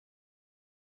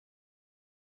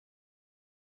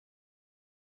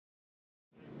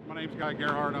My name's Guy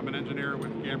Gerhardt. I'm an engineer with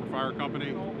the Gamber Fire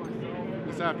Company.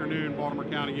 This afternoon, Baltimore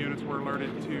County units were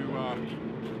alerted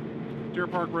to Deer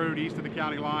Park Road east of the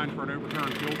county line for an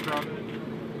overturned fuel truck.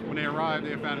 When they arrived,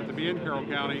 they found it to be in Carroll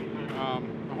County,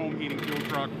 a home heating fuel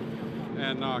truck,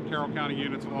 and Carroll County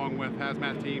units along with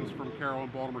hazmat teams from Carroll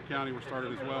and Baltimore County were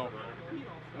started as well.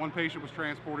 One patient was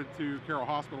transported to Carroll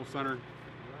Hospital Center.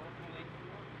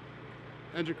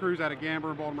 Engine crews out of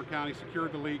Gamber and Baltimore County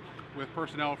secured the leak with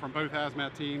personnel from both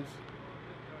hazmat teams.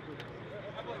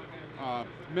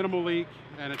 Minimal leak,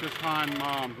 and at this time,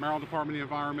 Maryland Department of the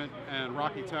Environment and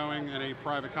Rocky Towing and a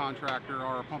private contractor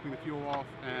are pumping the fuel off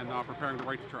and preparing to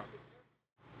right the truck.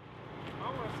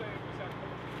 Yeah,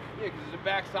 because it's the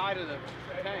back side of the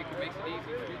tank, it makes it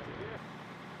easy.